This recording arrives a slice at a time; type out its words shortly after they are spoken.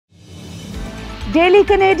Daily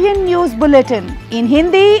Canadian News Bulletin in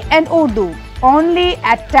Hindi and Urdu only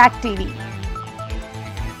at TAC TV.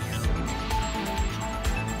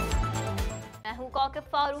 मैं हूं कौकब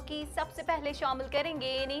फारूकी। सबसे पहले शामिल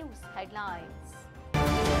करेंगे न्यूज हेडलाइंस।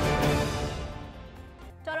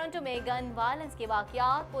 टोरंटो में गन वायलेंस के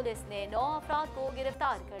वाकयात, पुलिस ने 9 अफराद को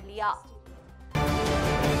गिरफ्तार कर लिया।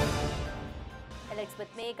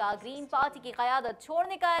 एलिजाबेथ मे का ग्रीन पार्टी की क़यादत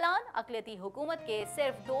छोड़ने का ऐलान, अक़लियती हुकूमत के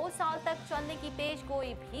सिर्फ 2 साल तक चलने की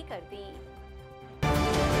पेशगोई भी कर दी।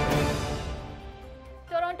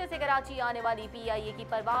 टोरंटो से कराची आने वाली PIA की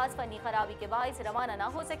परवाज फनी खराबी के बाइस रवाना न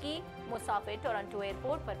हो सकी, मुसाफिर टोरंटो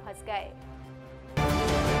एयरपोर्ट पर फंस गए।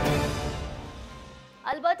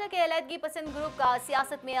 अल्बर्टा के अलहदगी पसंद ग्रुप का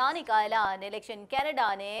सियासत में आने का ऐलान, इलेक्शन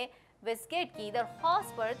कनाडा ने वेस्टगेट की दरख्वास्त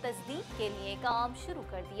पर तस्दीक के लिए काम शुरू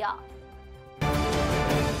कर दिया।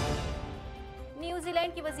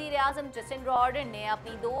 न्यूजीलैंड की वजीर आजम जस्टिन रॉर्डन ने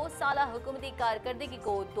अपनी 2 साला हुकूमती कारकर्दगी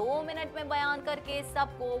को 2 मिनट में बयान करके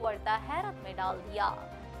सबको वर्ता हैरत में डाल दिया।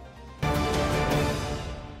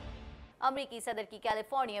 अमरीकी सदर की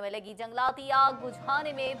कैलिफोर्निया में लगी जंगलाती आग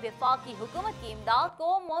बुझाने में वफाकी हुकूमत की इमदाद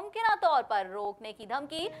को मुमकिना तौर पर रोकने की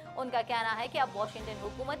धमकी। उनका कहना है कि अब वाशिंगटन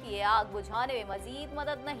हुकूमत ये आग बुझाने में मजीद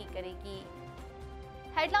मदद नहीं करेगी।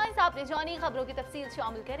 हेडलाइंस आपने जानी, खबरों की तफसील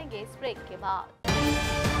शामिल करेंगे इस ब्रेक के बाद।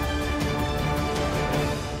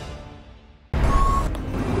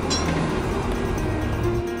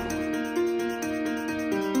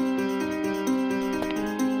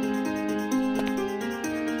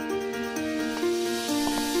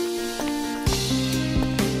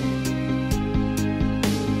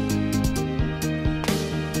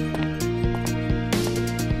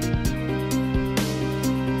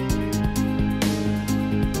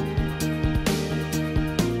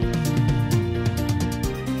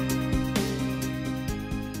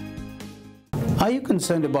 Are you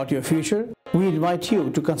concerned about your future? We invite you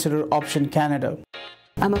to consider Option Canada.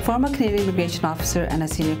 I'm a former Canadian immigration officer and a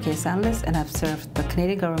senior case analyst, and I've served the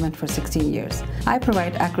Canadian government for 16 years. I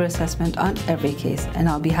provide accurate assessment on every case, and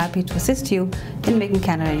I'll be happy to assist you in making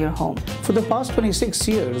Canada your home. For the past 26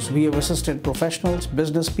 years, we have assisted professionals,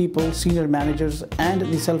 business people, senior managers, and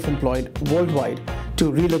the self-employed worldwide to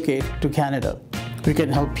relocate to Canada. We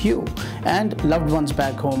can help you and loved ones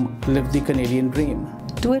back home live the Canadian dream.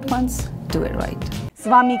 Do it once, do it right.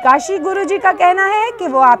 स्वामी काशी गुरुजी का कहना है कि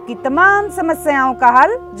वो आपकी तमाम समस्याओं का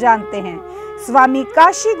हल जानते हैं। स्वामी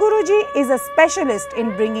काशी गुरुजी is a specialist in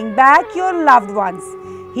bringing back your loved ones.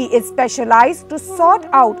 He is specialized to sort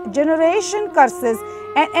out generation curses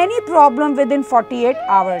and any problem within 48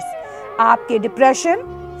 hours. आपके डिप्रेशन,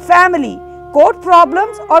 फैमिली, कोर्ट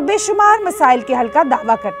प्रॉब्लम्स और बेशुमार मसाइल के हल का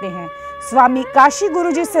दावा करते हैं। स्वामी काशी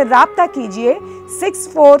गुरुजी से राब्ता कीजिए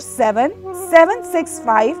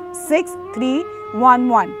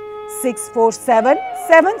 647-765-6311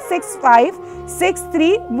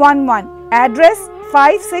 647-765-6311। Address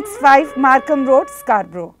 565 Markham road,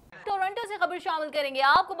 Scarborough. Toronto से खबर शामिल करेंगे।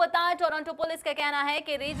 आपको बताएं, टोरंटो पुलिस का कहना है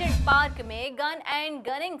कि रीजेंट पार्क में गन एंड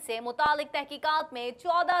गनिंग से मुतालिक तहकीकात में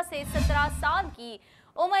 14 से 17 साल की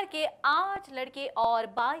उम्र के 8 लड़के और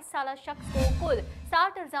 22 साल शख्स को कुल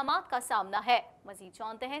 60 इल्जामात का सामना है। मजीद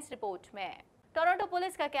जानते हैं इस रिपोर्ट में। टोरंटो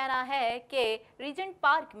पुलिस का कहना है कि रीजेंट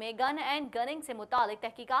पार्क में गन एंड गनिंग से मुतालिक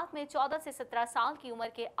तहकीकात में 14 से 17 साल की उम्र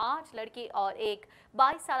के 8 लड़के और एक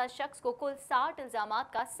 22 साल शख्स को कुल 60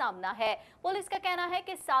 इल्जामात का सामना है। पुलिस का कहना है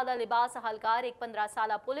कि सादा लिबास हलकार एक 15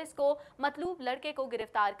 साल पुलिस को मतलूब लड़के को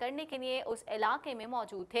गिरफ्तार करने के लिए उस इलाके में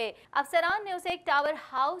मौजूद थे। अफसरान ने उसे एक टावर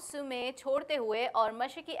हाउस में छोड़ते हुए और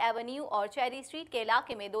मशरकी एवेन्यू और चेरी स्ट्रीट के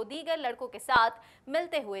इलाके में 2 दीगर लड़कों के साथ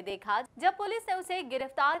मिलते हुए देखा। जब पुलिस ने उसे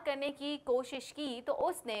गिरफ्तार करने की कोशिश की तो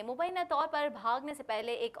उसने मुबैना तौर पर भागने से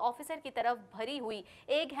पहले एक ऑफिसर की तरफ भरी हुई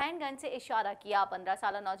एक हैंडगन से इशारा किया। 15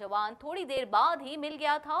 साल नौजवान थोड़ी देर बाद ही मिल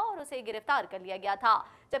गया था और उसे गिरफ्तार कर लिया गया था,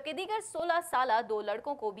 जबकि दीगर 16 साल 2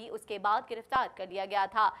 लड़कों को भी उसके बाद गिरफ्तार कर लिया गया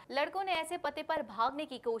था। लड़कों ने ऐसे पते पर भागने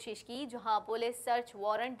की कोशिश की जहां पुलिस सर्च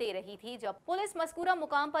वारंट दे रही थी। जब पुलिस मज़कूरा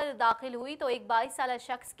मुकाम पर दाखिल हुई तो एक 22 साल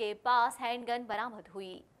शख्स के पास हैंडगन बरामद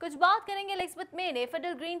हुई। कुछ बात करेंगे, एलिजाबेथ मे ने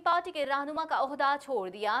फेडरल ग्रीन पार्टी के रहनुमा का ओहदा छोड़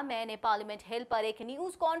दिया। मे ने पार्लियामेंट हिल पर एक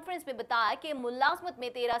न्यूज कॉन्फ्रेंस में बताया कि मुलाजमत में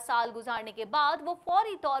 13 साल गुजारने के बाद वो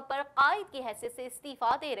फौरी तौर पर कायद की हैसियत से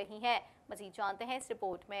इस्तीफा दे रही हैं। मजीद जानते हैं इस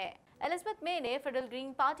रिपोर्ट में। एलिजाबेथ मे ने फेडरल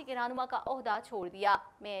ग्रीन पार्टी के रहनुमा का ओहदा छोड़ दिया।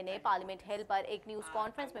 मे ने पार्लियामेंट हिल पर एक न्यूज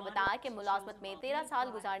कॉन्फ्रेंस में बताया कि मुलाजमत में 13 साल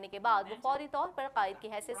गुजारने के बाद वो फौरी तौर पर कायद की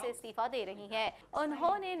हैसियत से इस्तीफा दे रही हैं।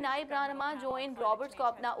 उन्होंने नायब रहनुमा जोइन रॉबर्ट्स को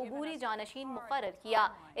अपना उबूरी जानशीन मुकर्रर किया।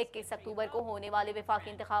 21 अक्टूबर को होने वाले वफाकी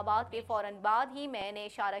इंतखाबात के फौरन बाद ही मे ने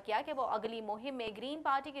इशारा किया कि वो अगली मुहिम में ग्रीन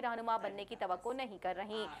पार्टी की रहनुमा बनने की तवक्को नहीं कर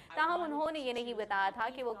रही। ताहम उन्होंने ये नहीं बताया था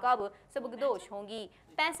कि वो कब सबकदोश होंगी।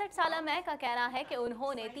 65 साल मे का कहना है कि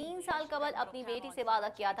उन्होंने 3 साल कबल अपनी बेटी से वादा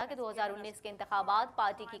किया था कि 2019 के इंतखाबात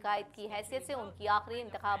पार्टी की कायद की हैसियत से उनकी आखिरी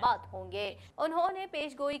इंतखाबात होंगे। उन्होंने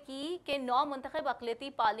पेशगोई की कि नौ मुंतखब अक़लियती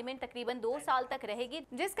पार्लियामेंट तकरीबन 2 साल तक रहेगी,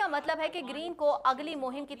 जिसका मतलब है कि ग्रीन को अगली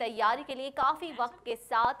मुहिम की तैयारी के लिए काफी वक्त के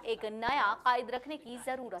साथ एक नया कायद रखने की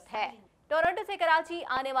जरूरत है। टोरंटो से कराची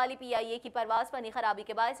आने वाली PIA की परवाज फनी खराबी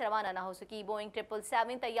के बायस रवाना न हो सकी। बोइंग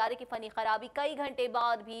 777 तैयारे की फनी खराबी कई घंटे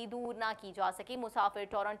बाद भी दूर न की जा सकी। मुसाफिर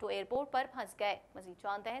टोरंटो एयरपोर्ट पर फंस गए। मजीद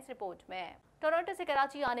जानते हैं इस रिपोर्ट में। टोरंटो से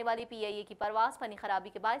कराची आने वाली PIA की परवाज फनी खराबी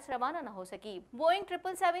के बायस रवाना न हो सकी। बोइंग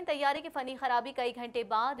 777 तैयारे की फनी खराबी कई घंटे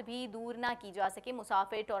बाद भी दूर न की जा सकी।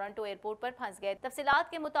 मुसाफिर टोरंटो एयरपोर्ट पर फंस गए। तफसीलात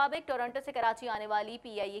के मुताबिक टोरंटो से कराची आने वाली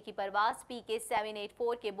PIA की परवाज PK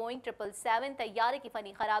 784 के बोइंग 777 तैयारे की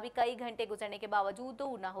फनी खराबी कई घंटे गुजरने के बावजूद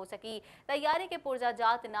दूर न हो सकी। तैयारे के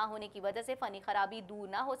पुर्जाजात न होने की वजह से फनी खराबी दूर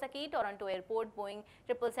न हो सकी। टोरंटो एयरपोर्ट बोइंग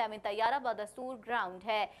 777 तैयारा बदस्तूर ग्राउंड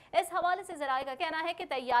है। इस हवाले से जराये का कहना है कि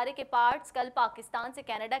तैयारे के पार्ट्स कल पाकिस्तान से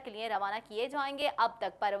कनाडा के लिए रवाना किए जाएंगे। अब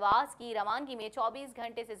तक परवाज की रवानगी में 24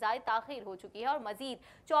 घंटे से ज्यादा ताखीर हो चुकी है और मजीद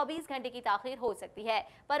 24 घंटे की ताखीर हो सकती है।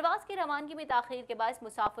 परवाज की रवानगी में ताखीर के बाद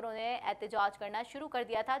मुसाफिरों ने एहतजाज करना शुरू कर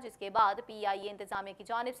दिया था, जिसके बाद PIA इंतजामिया की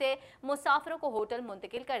जानिब से मुसाफिरों को होटल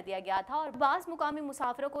मुंतकिल कर दिया गया था और बाज़ मुकामी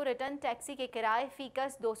मुसाफिरों को रिटर्न टैक्सी के किराए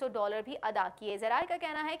फीकस $200 भी अदा किए। जराये का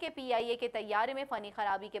कहना है कि PIA के तैयारे में फनी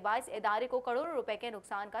खराबी के बाद इदारे को करोड़ों रुपए के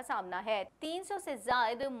नुकसान का सामना है। 300 से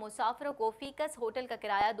ज्यादा मुसाफिरों को फीकस होटल का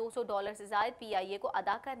किराया $200 से ज्यादा PIA को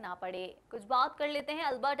अदा करना पड़े। कुछ बात कर लेते हैं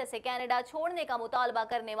अल्बर्टा से कनाडा छोड़ने का मुतालबा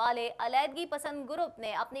करने वाले अलैदगी पसंद ग्रुप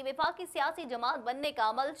ने अपनी वफाकी सियासी जमात बनने का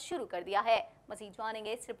अमल शुरू कर दिया है। मज़ीद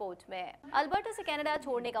जानेंगे इस रिपोर्ट में। अल्बर्टा से कनाडा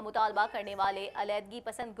छोड़ने का मुतालबा करने वाले अलैदगी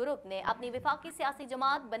पसंद ग्रुप ने अपनी वफाकी सियासी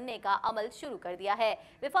जमात बनने का अमल शुरू कर दिया है।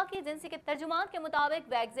 वफाकी एजेंसी के तर्जुमान के मुताबिक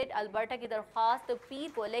वैक्सिट अल्बर्टा की दरख्वास्त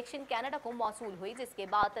पीर को इलेक्शन कनाडा को मौसूल हुई, जिसके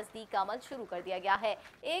बाद तस्दीक का अमल शुरू कर दिया गया है।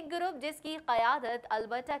 एक ग्रुप जिसकी क़यादत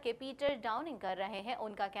अल्बर्टा के पीटर डाउनिंग कर रहे हैं,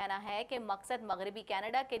 उनका कहना है कि मकसद मगरबी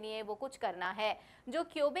कनाडा के लिए वो कुछ करना है जो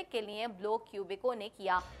क्यूबिक के लिए ब्लॉक क्यूबिको ने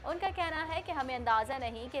किया। उनका कहना है कि हमें अंदाजा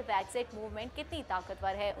नहीं कि वैक्सिट मूवमेंट कितनी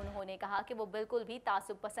ताकतवर है। उन्होंने कहा कि वो बिल्कुल भी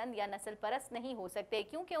तासुब पसंद या नस्ल परस्त नहीं हो सकते,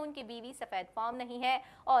 क्योंकि उनकी बीवी सफेद फार्म नहीं है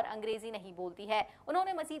और अंग्रेजी नहीं बोलती है।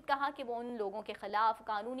 उन्होंने मजीद कहा कि वो उन लोगों के खिलाफ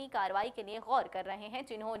कानूनी कार्रवाई के लिए गौर कर रहे हैं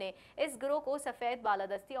जिन्होंने इस गिरोह को सफेद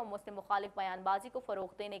बालादस्ती और मुस्लिम मुखालिफ बयानबाजी को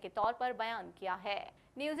फरोग देने के तौर पर बयान किया है।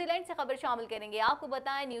 न्यूजीलैंड से खबर शामिल करेंगे। आपको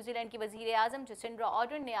बताएं, न्यूजीलैंड की वजीर आजम जसिंडा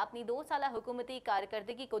आर्डर्न ने अपनी 2 साल हुकूमती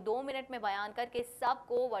कारकर्दगी को 2 मिनट में बयान करके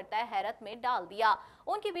सबको वर्ता हैरत में डाल दिया।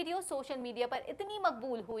 उनकी वीडियो सोशल मीडिया पर इतनी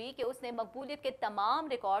मकबूल हुई कि उसने मकबूलियत के तमाम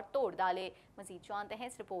रिकॉर्ड तोड़ डाले। मजीद जानते हैं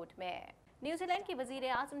इस रिपोर्ट में। न्यूजीलैंड की वजीर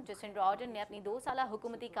आजम जसिंडा आर्डर्न ने अपनी 2 साल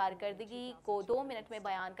हुकूमती कारकर्दगी को 2 मिनट में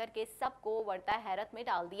बयान करके सबको वर्ता हैरत में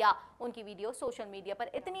डाल दिया। उनकी वीडियो सोशल मीडिया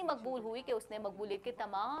पर इतनी मकबूल हुई कि उसने मकबूलियत के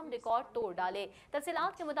तमाम रिकॉर्ड तोड़ डाले।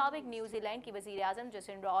 तफसीलात के मुताबिक न्यूजीलैंड की वजीर आजम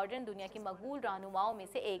जसिंडा आर्डर्न दुनिया की मकबूल रहनुमाओं में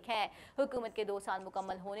से एक हैं। हुकूमत के 2 साल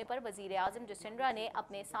मुकम्मल होने पर वजीर आजम जसिंडा ने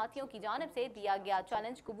अपने साथियों की जानिब से दिया गया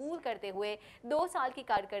चैलेंज कबूल करते हुए 2 साल की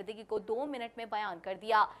कारकर्दगी को 2 मिनट में बयान कर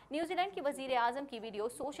दिया। न्यूजीलैंड की वजीर आजम की वीडियो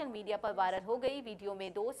सोशल मीडिया पर वायरल हो गई। वीडियो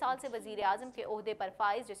में 2 साल से वजीर आजम के ओहदे पर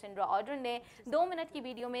फाइज जसिंडा आर्डर्न ने 2 मिनट की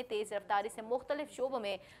वीडियो में तेज रफ्तारी से मुख्तलिफ शोबों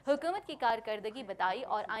में हुकूमत की कारकर्दगी बताई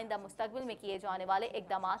और आइंदा मुस्तकबिल में किए जाने वाले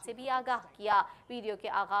इकदाम से भी आगाह किया। वीडियो के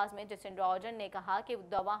आगाज में जसिंडा आर्डर्न ने कहा कि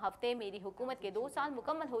दवा हफ्ते मेरी हुकूमत के 2 साल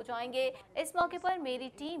मुकम्मल हो जाएंगे। इस मौके पर मेरी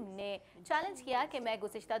टीम ने चैलेंज किया कि मैं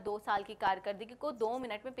गुज़िश्ता 2 साल की कारकर्दगी को 2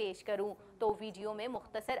 मिनट में पेश करूं, तो वीडियो में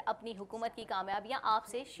मुख्तसर अपनी हुकूमत की कामयाबियां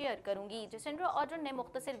आपसे शेयर करूंगी। जसिंडा आर्डर्न ने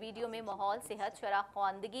मुख्तसर वीडियो में माहौल, सेहत, शराब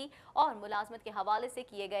ख्वानदगी और मुलाजमत के हवाले से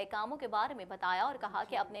किए गए कामों के बारे में बताया और कहा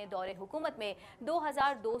कि अपने दौरे हुकूमत में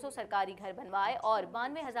 2200 सरकारी घर बनवाए और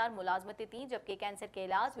 92,000 मुलाजमतें थीं, जबकि कैंसर के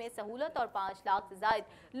इलाज में सहूलत और 5 लाख से ज्यादा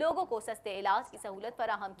लोगों को सस्ते इलाज की सहूलत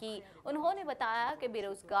फराहम की। उन्होंने बताया कि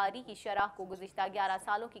बेरोजगारी की शरह को गुज़िश्ता 11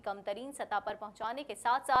 सालों की कम तरीन सतह पर पहुँचाने के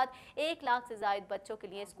साथ साथ 1 लाख से ज्यादा बच्चों के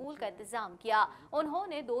लिए स्कूल का इंतजाम किया।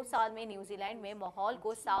 उन्होंने 2 साल में न्यूजीलैंड में माहौल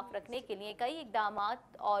को साफ रखने के लिए कई इकदाम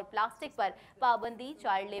और प्लास्टिक प्लास्टिक पर पाबंदी,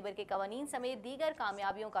 चाइल्ड लेबर के कवानीन समेत दीगर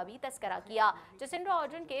कामयाबियों का भी तस्करा किया। जसिंडा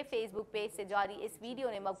आर्डर्न के फेसबुक पेज से जारी इस वीडियो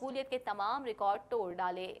ने मकबूलियत के तमाम रिकॉर्ड तोड़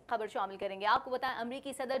डाले। खबर शामिल करेंगे। आपको बताएं,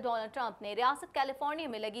 अमेरिकी सदर डोनाल्ड ट्रंप ने रियासत कैलिफोर्निया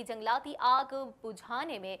में लगी जंगलाती आग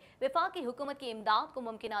बुझाने में वफाकी हुकूमत की इमदाद को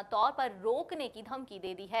मुमकिना तौर पर रोकने की धमकी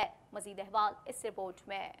दे दी है। मजीद अहवाल इस रिपोर्ट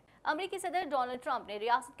में। अमेरिकी सदर डोनाल्ड ट्रंप ने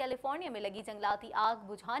रियासत कैलिफोर्निया में लगी जंगलाती आग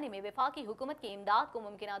बुझाने में वफाकी हुकूमत की इमदाद को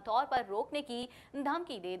मुमकिना तौर पर रोकने की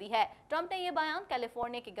धमकी दे दी है। ट्रंप ने यह बयान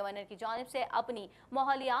कैलिफोर्निया के गवर्नर की जानिब से अपनी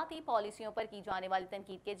माहौलियाती पॉलिसियों पर की जाने वाली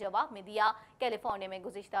तनकीद के जवाब में दिया। कैलिफोर्निया में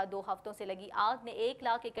गुज़िश्ता 2 हफ्तों से लगी आग ने 1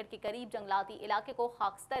 लाख एकड़ के करीब जंगलाती इलाके को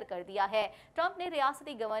खाकस्तर कर दिया है। ट्रंप ने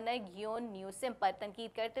रियासती गवर्नर गियोन न्यूसम पर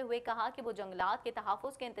तनकीद करते हुए कहा कि वो जंगलात के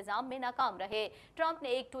तहफ़्फ़ुज़ के इंतजाम में नाकाम रहे। ट्रंप ने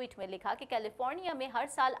एक ट्वीट में लिखा कि कैलिफोर्निया में हर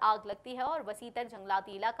साल आग लगती है और वसीतर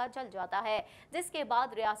जंगलाती इलाका जल जाता है, जिसके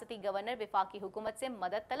बाद रियासती गवर्नर वफाकी हुकूमत से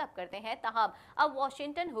मदद तलब करते हैं। ताहम अब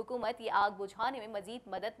वाशिंगटन हुकूमत ये आग बुझाने में मजीद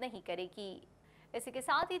मदद नहीं करेगी। इसी के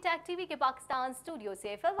साथ ही टैग टीवी के पाकिस्तान स्टूडियो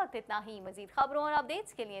से फिर वक्त इतना ही। मजीद खबरों और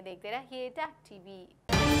अपडेट्स के लिए देखते रहिए tag TV.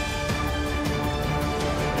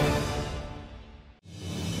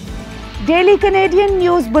 Daily Canadian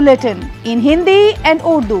News Bulletin in Hindi and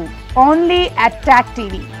Urdu only at Tag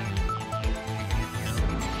TV.